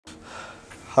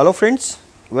Hello friends,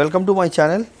 welcome to my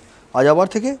channel. आज आबार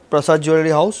थेके प्रसाद ज्वेलरी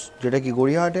हाउस जेटा कि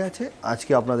गड़ियाहाटे आछे। आज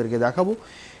के आपनादेरके देखाबो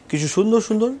किछु सुंदर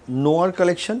सुंदर नोआर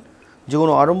कलेक्शन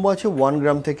जेगुलो आरम्भ आछे 1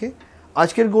 ग्राम थेके।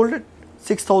 आजकेर गोल्ड रेट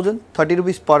 6030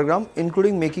 रुपिस पर ग्राम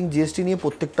इनक्लूडिंग मेकिंग जीएसटी निये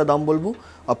प्रत्येकटा दाम बोलबो।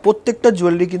 और प्रत्येकटा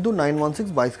ज्वेलरी किन्तु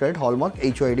 916 22 कैरेट हलमार्क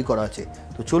HYD करा आछे।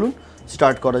 तो चलुन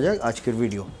स्टार्ट करा जाक आजकेर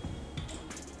भिडियो।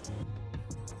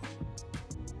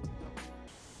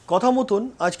 कथा मतन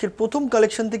आजकेर प्रथम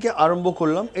कालेक्शन थेके आरम्भ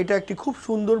करलाम। एटा एकटी खूब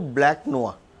सुंदर ब्लैक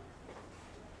नोआ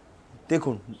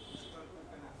देखुन,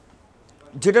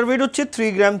 जेटार वेट होच्छे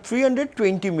 3 ग्राम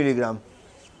 320 मिलीग्राम,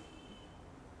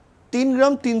 3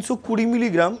 ग्राम 320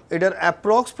 मिलीग्राम। एटार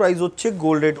अप्रॉक्स प्राइस होच्छे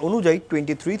गोल्ड रेट अनुयायी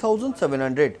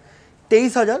 23,700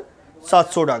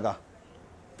 23,700 टाका।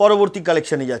 परवर्ती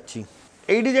कालेक्शने जाচ্ছি।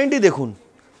 এই ডিজাইনটি দেখুন,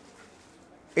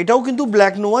 এটাও কিন্তু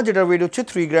ব্ল্যাক নোয়া যেটার ওয়েট হচ্ছে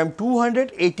 3 গ্রাম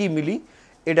 280 মিলি।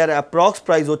 এটার অ্যাপ্রক্স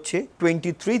প্রাইস হচ্ছে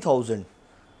 23,000।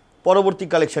 পরবর্তী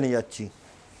কালেকশানে যাচ্ছি।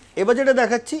 এবার যেটা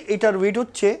দেখাচ্ছি এটার ওয়েট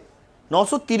হচ্ছে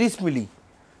 930 মিলি।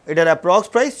 এটার অ্যাপ্রক্স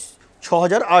প্রাইস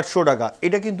 6,800 টাকা।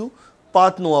 এটা কিন্তু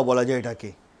পাত নোয়া বলা যায় এটাকে।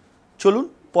 চলুন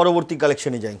পরবর্তী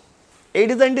কালেকশানে যাই। এই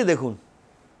ডিজাইনটি দেখুন,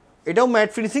 এটাও ম্যাট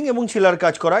ফিনিশিং এবং শিলার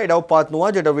কাজ করা। এটাও পাত নোয়া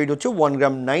যেটার ওয়েট হচ্ছে 1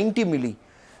 গ্রাম 90 মিলি।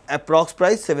 Approx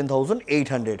price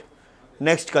 7,800।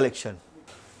 নেক্সট কালেকশন,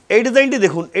 এই ডিজাইনটি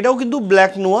দেখুন, এটাও কিন্তু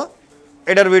ব্ল্যাক নোয়া।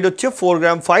 এটার ওয়েট হচ্ছে 4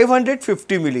 গ্রাম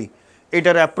 550 মিলি।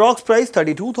 এটার অ্যাপ্রক্স প্রাইস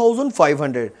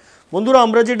 32,500। বন্ধুরা,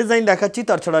 আমরা যে ডিজাইন দেখাচ্ছি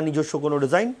তার ছাড়া নিজস্ব কোনো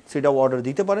ডিজাইন সেটাও অর্ডার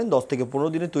দিতে পারেন। 10 থেকে 15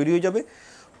 দিনে তৈরি হয়ে যাবে।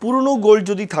 পুরনো গোল্ড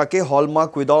যদি থাকে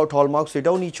হলমার্ক উইদাউট হলমার্ক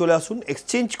সেটাও নিয়ে চলে আসুন।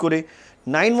 এক্সচেঞ্জ করে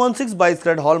 916 22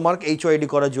 ক্যারেট হলমার্ক HYD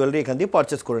করা জুয়েলারি এখান দিয়ে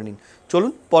পারচেস করে নিন।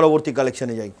 চলুন পরবর্তী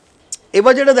কালেকশানে যাই।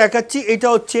 এবার যেটা দেখাচ্ছি এটা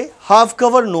হচ্ছে হাফ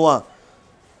কভার নোয়া।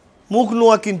 মুখ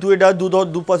নোয়া কিন্তু এটা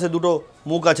দুপাশে দুটো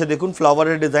মুখ আছে। দেখুন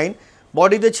ফ্লাওয়ারের ডিজাইন,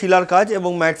 বডিতে ছিলার কাজ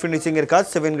এবং ম্যাট ফিনিশিংয়ের কাজ।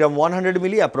 7 গ্রাম 100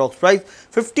 মিলি। অ্যাপ্রক্স প্রাইস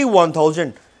 51,000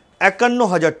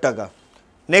 51,000 টাকা।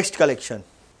 নেক্সট কালেকশন,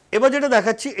 এবার যেটা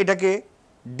দেখাচ্ছি এটাকে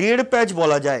ডেড় প্যাচ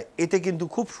বলা যায়। এতে কিন্তু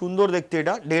খুব সুন্দর দেখতে।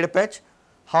 এটা ডেড় প্যাচ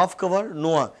হাফ কভার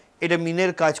নোয়া। এটা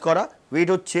মিনের কাজ করা। ওয়েট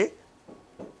হচ্ছে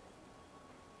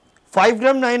 5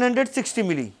 গ্রাম 960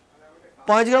 মিলি।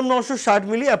 5 গ্রাম 960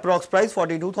 মিলি। Approx price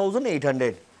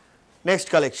 42,800। নেক্সট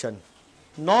কালেকশন,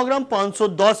 9 গ্রাম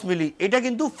 510 মিলি। এটা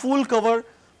কিন্তু ফুল কভার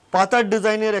পাতার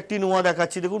ডিজাইনের একটি নোয়া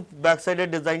দেখাচ্ছি। দেখুন ব্যাক সাইডের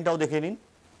ডিজাইনটাও দেখে নিন।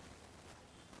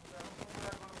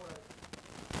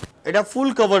 এটা ফুল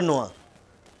কভার নোয়া।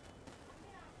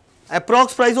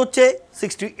 অ্যাপ্রক্স প্রাইস হচ্ছে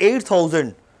 68,000।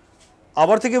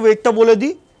 আবার থেকে ওয়েটটা বলে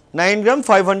দিই, 9 গ্রাম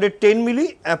 510 মিলি।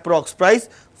 Approx price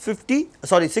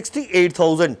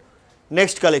 68,000।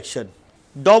 Next collection,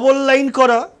 double line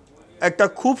করা একটা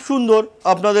খুব সুন্দর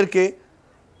আপনাদেরকে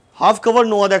হাফ কভার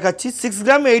নোয়া দেখাচ্ছি। 6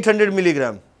 গ্রাম 800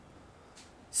 মিলিগ্রাম।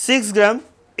 6 গ্রাম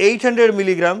 800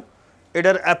 মিলিগ্রাম।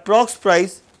 এটার অ্যাপ্রক্স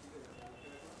প্রাইস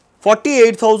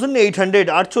 48,800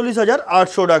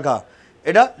 48,800 টাকা।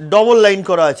 এটা ডবল লাইন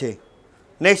করা আছে।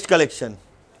 নেক্সট কালেকশন,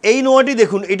 এই নোয়াটি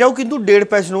দেখুন, এটাও কিন্তু ডেড়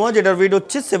প্যাচ নোয়া যেটার ওয়েট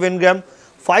হচ্ছে 7 গ্রাম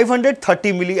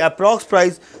 530 মিলি। Approx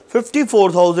price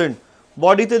 54,000।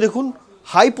 বডিতে দেখুন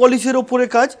হাই পলিশের ওপরে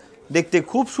কাজ, দেখতে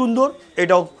খুব সুন্দর।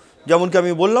 এটাও যেমনকি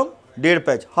আমি বললাম ডেড়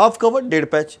প্যাচ হাফ কভার ডেড়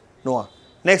প্যাচ নোয়া।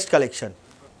 নেক্সট কালেকশন,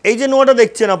 এই যে নোয়াটা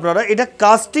দেখছেন আপনারা, এটা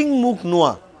কাস্টিং মুখ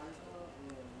নোয়া।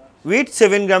 ওয়েট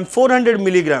 7 গ্রাম 400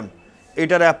 মিলিগ্রাম।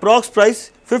 এটার অ্যাপ্রক্স প্রাইস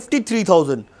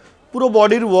 53,000। পুরো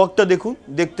বডির ওয়ার্কটা দেখুন,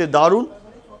 দেখতে দারুণ।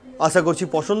 আশা করছি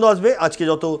পছন্দ আসবে। আজকে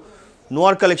যত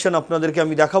নোয়ার কালেকশন আপনাদেরকে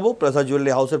আমি দেখাবো প্রসাদ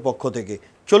জুয়েলারি হাউসের পক্ষ থেকে।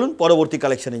 চলুন পরবর্তী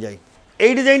কালেকশনে যাই।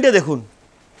 এই ডিজাইনটা দেখুন,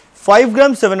 5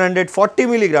 গ্রাম 740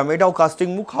 মিলিগ্রাম। এটাও কাস্টিং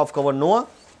মুখ হাফ কভার নোয়া।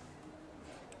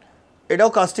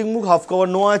 এটাও কাস্টিং মুখ হাফ কভার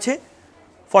নোয়া আছে।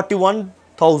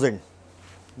 41,000।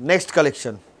 নেক্সট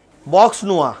কালেকশন, বক্স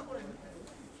নোয়া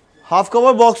হাফ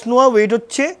কভার বক্স নোয়া। ওয়েট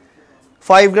হচ্ছে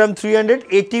 5 গ্রাম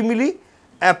 380 মিলি।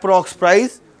 Approx price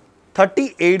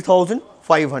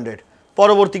 38,500।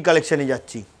 পরবর্তী কালেকশানে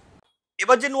যাচ্ছি।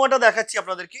 এবার যে নোয়াটা দেখাচ্ছি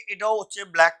আপনাদেরকে এটাও হচ্ছে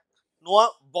ব্ল্যাক নোয়া,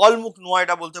 বল মুখ নোয়া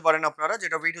এটা বলতে পারেন আপনারা।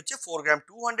 যেটা ওয়েট হচ্ছে 4 গ্রাম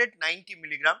 290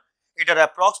 মিলিগ্রাম। এটার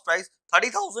অ্যাপ্রক্স প্রাইস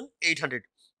 30,800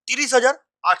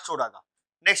 30,800 টাকা।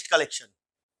 নেক্সট কালেকশন,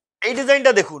 এই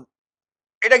ডিজাইনটা দেখুন,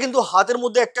 এটা কিন্তু হাতের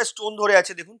মধ্যে একটা স্টোন ধরে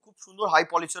আছে। দেখুন খুব সুন্দর হাই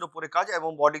পলিশের ওপরে কাজ এবং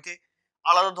বডিতে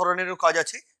আলাদা ধরনেরও কাজ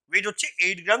আছে। ওয়েট হচ্ছে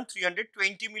 8 গ্রাম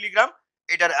 320 মিলিগ্রাম।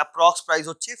 এটার অ্যাপ্রক্স প্রাইস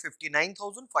হচ্ছে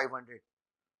 59,500।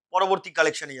 পরবর্তী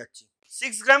কালেকশনে যাচ্ছি।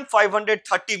 6 গ্রাম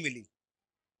 530 মিলি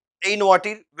এই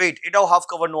নোয়াটির ওয়েট। এটাও হাফ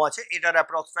কভার নোয়া আছে। এটার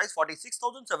অ্যাপ্রক্স প্রাইস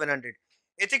 46,700।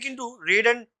 এতে কিন্তু রেড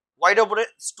অ্যান্ড হোয়াইট ওপরে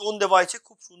স্টোন দেওয়া আছে।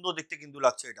 খুব সুন্দর দেখতে কিন্তু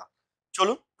লাগছে এটা।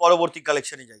 চলুন পরবর্তী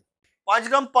কালেকশনে যাই। 5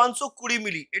 গ্রাম 520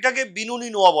 মিলি। এটাকে বিনুনি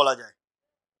নোয়া বলা যায়।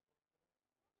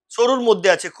 সরুর মধ্যে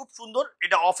আছে, খুব সুন্দর।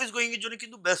 এটা অফিস গোয়িং এর জন্য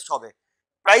কিন্তু বেস্ট হবে।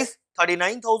 প্রাইস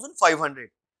 39,500।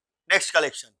 নেক্সট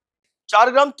কালেকশন 4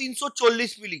 গ্রাম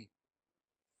 340 মিলি,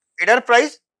 এটার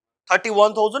প্রাইস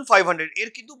 31,500। এর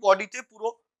কিন্তু বডিতে পুরো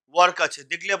ওয়ার্ক আছে,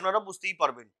 দেখলে আপনারা বুঝতেই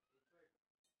পারবেন।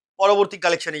 পরবর্তী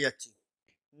কালেকশনে যাচ্ছি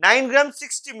 9 গ্রাম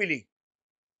 60 মিলি,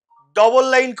 ডবল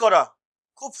লাইন করা,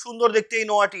 খুব সুন্দর দেখতে এই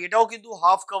নোয়াটি। এটাও কিন্তু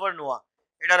হাফ কভার নোয়া।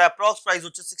 এটার অ্যাপ্রক্স প্রাইস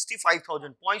হচ্ছে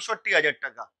 65,000, 65,000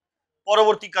 টাকা।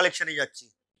 পরবর্তী কালেকশনে যাচ্ছি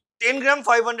 10 গ্রাম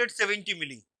 570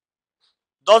 মিলি,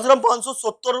 10 গ্রাম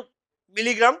 570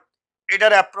 মিলিগ্রাম।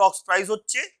 এটার অ্যাপ্রক্স প্রাইস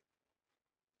হচ্ছে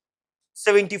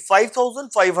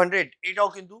 75,500। এটাও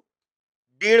কিন্তু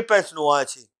 1.5 প্যাচ নোয়া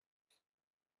আছে।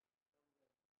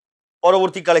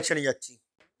 পরবর্তী কালেকশনে যাচ্ছি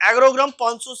 11 গ্রাম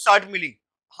 560 মিলি,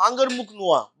 হাঙ্গার মুখ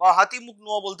নোয়া বা হাতি মুখ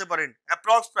নোয়া বলতে পারেন।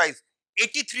 Approx price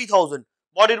 83,000।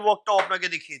 বডির ওয়ার্কটাও আপনাকে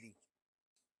দেখিয়ে দিই।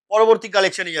 পরবর্তী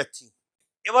কালেকশনে যাচ্ছি,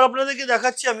 এবার আপনাদেরকে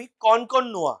দেখাচ্ছি আমি কনকন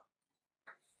নোয়া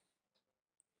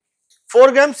 4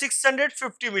 গ্রাম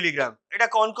 650 মিলিগ্রাম। এটা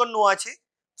কনকন নোয়া আছে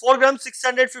 4 গ্রাম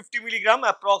 650 মিলিগ্রাম।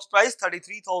 অ্যাপ্রক্স প্রাইস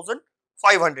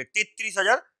 33,500,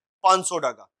 33,500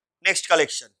 টাকা। নেক্সট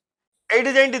কালেকশন এই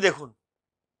ডিজাইনটি দেখুন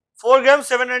 4 গ্রাম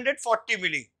 740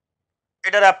 মিলি,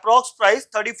 এটার অ্যাপ্রক্স প্রাইস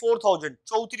 34,000,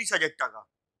 34,000 টাকা।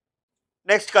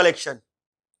 নেক্সট কালেকশন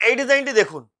এই ডিজাইনটি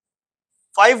দেখুন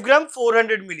 5 গ্রাম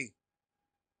 400 মিলি,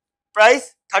 প্রাইস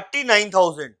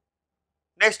 39,000।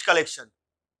 নেক্সট কালেকশন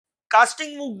কাস্টিং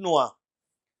মুগ নোয়া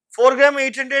 4 গ্রাম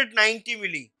 890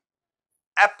 মিলি,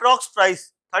 অ্যাপ্রক্স প্রাইস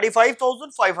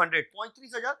 35,500,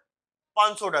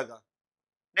 35,500 টাকা।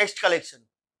 নেক্সট কালেকশন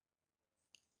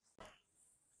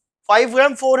 5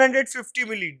 গ্রাম 450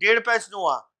 মিলি, 1.5 প্যাচ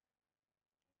নোয়া,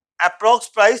 অ্যাপ্রক্স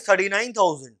প্রাইস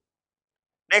 39,000।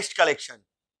 নেক্সট কালেকশন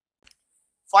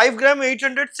 5 গ্রাম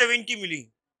 870 মিলি,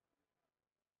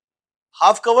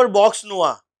 হাফ কভার বক্স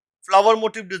নোয়া, flower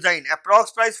motive design, approx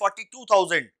price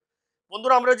 42,000।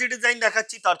 বন্ধুরা আমরা যে ডিজাইন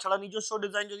দেখাচ্ছি তার ছাড়া নিজস্ব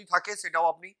ডিজাইন যদি থাকে সেটাও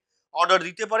আপনি অর্ডার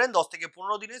দিতে পারেন 10 থেকে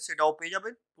 15 দিনে, সেটাও পেয়ে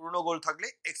যাবেন। পুরনো গোল্ড থাকলে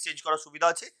এক্সচেঞ্জ করার সুবিধা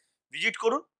আছে। ভিজিট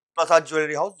করুন প্রাসাদ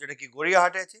জুয়েলারি হাউস, যেটা কি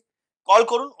গড়িয়াহাটে আছে। কল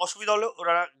করুন, অসুবিধা হলে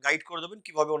ওরা গাইড করে দেবেন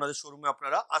কিভাবে ওনাদের শোরুমে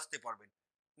আপনারা আসতে পারবেন।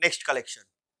 নেক্সট কালেকশন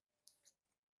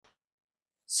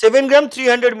 7 গ্রাম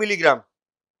 300 মিলিগ্রাম,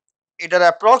 এটার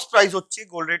অ্যাপ্রক্স প্রাইস হচ্ছে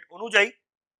গোল্ড রেট অনুযায়ী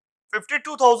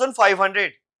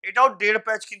 52,500। এটাও 1.5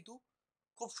 প্যাচ, কিন্তু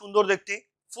খুব সুন্দর দেখতে,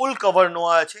 ফুল কভার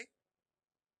নোয়া আছে।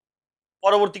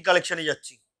 পরবর্তী কালেকশনে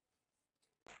যাচ্ছি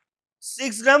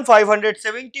 6 গ্রাম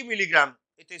 570 মিলিগ্রাম,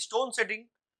 এতে স্টোন সেটিং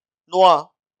নোয়া,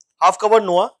 হাফ কভার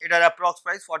নোয়া। এটার অ্যাপ্রক্স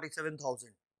প্রাইস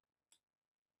 47,000।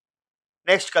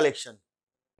 নেক্সট কালেকশন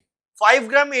 5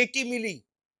 গ্রাম 80 মিলি,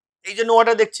 এই যে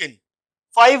নোয়াটা দেখছেন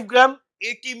 5 গ্রাম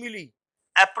 80 মিলি,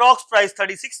 অ্যাপ্রক্স প্রাইস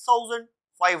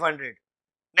 36,500।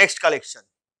 নেক্সট কালেকশন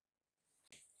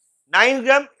 9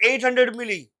 গ্রাম 800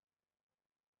 মিলি,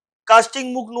 কাস্টিং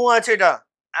মুখ নোয়া আছে, এটা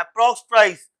approx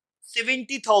price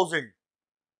 70,000।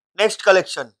 Next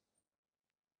collection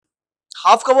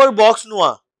half cover box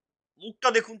নোয়া, মুখটা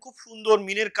দেখুন খুব সুন্দর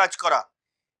মিনের কাজ করা।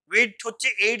 ওয়েট হচ্ছে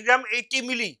 8 গ্রাম 80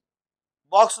 মিলি,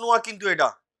 বক্স নোয়া কিন্তু এটা।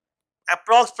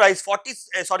 Approx price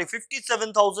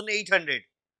 57,800।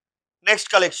 নেক্সট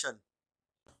কালেকশন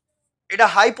এটা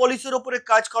হাই পলিশের ওপরে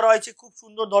কাজ করা হয়েছে, খুব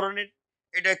সুন্দর ধরনের।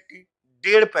 এটা একটি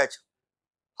 1.5 প্যাচ,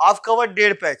 হাফ কভার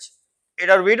 1.5 প্যাচ।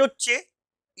 এটার ওয়েট হচ্ছে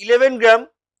 11 গ্রাম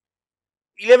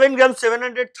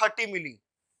 730 মিলি।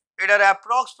 এটার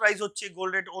অ্যাপ্রক্স প্রাইস হচ্ছে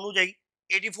গোল্ড রেট অনুযায়ী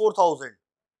 84,000।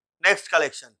 নেক্সট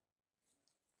কালেকশন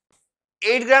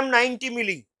 8 গ্রাম 90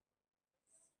 মিলি,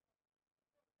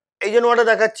 এই যে নোয়াটা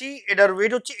দেখাচ্ছি এটার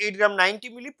ওয়েট হচ্ছে 8 গ্রাম 90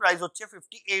 মিলি, প্রাইস হচ্ছে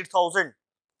 58,000।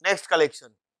 নেক্সট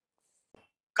কালেকশন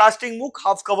কাস্টিং মুখ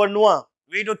হাফ কভার নোয়া,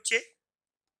 ওয়েট হচ্ছে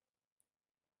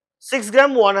 6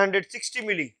 গ্রাম 160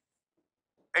 মিলি।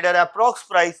 এটার অ্যাপ্রক্স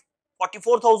প্রাইস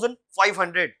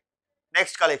 44,500।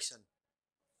 নেক্সট কালেকশন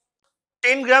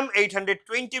 10 গ্রাম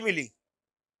 820 মিলি,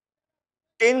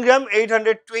 10 গ্রাম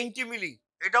 820 মিলি,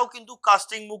 এটাও কিন্তু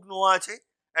কাস্টিং মুখ নোয়া আছে।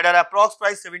 এটার অ্যাপ্রক্স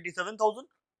প্রাইস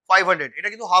 77,500। এটা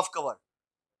কিন্তু হাফ কভার।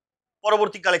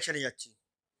 পরবর্তী কালেকশনে যাচ্ছি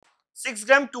 6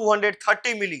 গ্রাম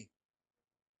 230 মিলি,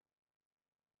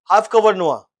 হাফ কভার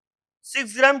নোয়া, 6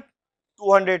 গ্রাম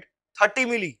 230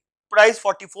 মিলি, প্রাইস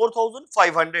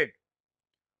 44,500।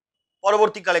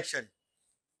 পরবর্তী কালেকশন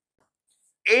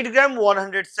 8 গ্রাম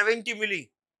 170 মিলি,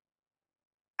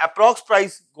 অ্যাপ্রক্স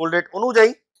প্রাইস গোল্ড রেট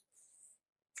অনুযায়ী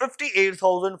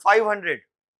 58,500।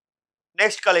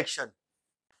 নেক্সট কালেকশন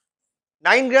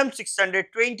 9 গ্রাম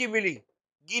 620 মিলি,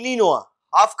 গিনি নোয়া,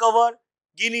 হাফ কভার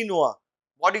গিনি নোয়া,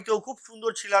 বডিতেও খুব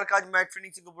সুন্দর ছিলার কাজ, ম্যাট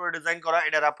ফিনিশিং উপরে ডিজাইন করা।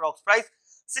 এটার অ্যাপ্রক্স প্রাইস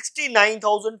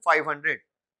 69,500।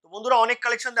 তো বন্ধুরা অনেক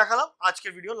কালেকশন দেখালাম,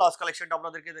 আজকের ভিডিও লাস্ট কালেকশনটা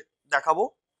আপনাদেরকে দেখাবো।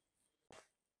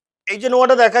 এই যে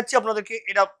নোয়াটা দেখাচ্ছি আপনাদেরকে,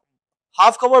 এটা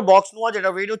হাফ কভার বক্স নোয়া, যেটা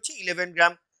ওয়েট হচ্ছে 11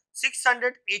 গ্রাম,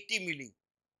 680 মিলি,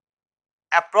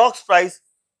 অ্যাপ্রক্স প্রাইস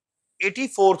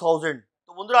 84,000।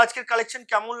 তো বন্ধুরা, আজকের কালেকশন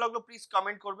কেমন লাগলো প্লিজ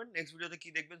কমেন্ট করবেন। নেক্সট ভিডিওতে কি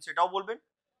দেখবেন সেটাও বলবেন,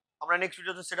 আমরা নেক্সট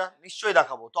ভিডিওতে সেটা নিশ্চয়ই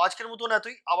দেখাবো। তো আজকের মতন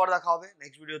এতই, আবার দেখা হবে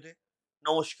নেক্সট ভিডিওতে।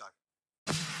 নমস্কার।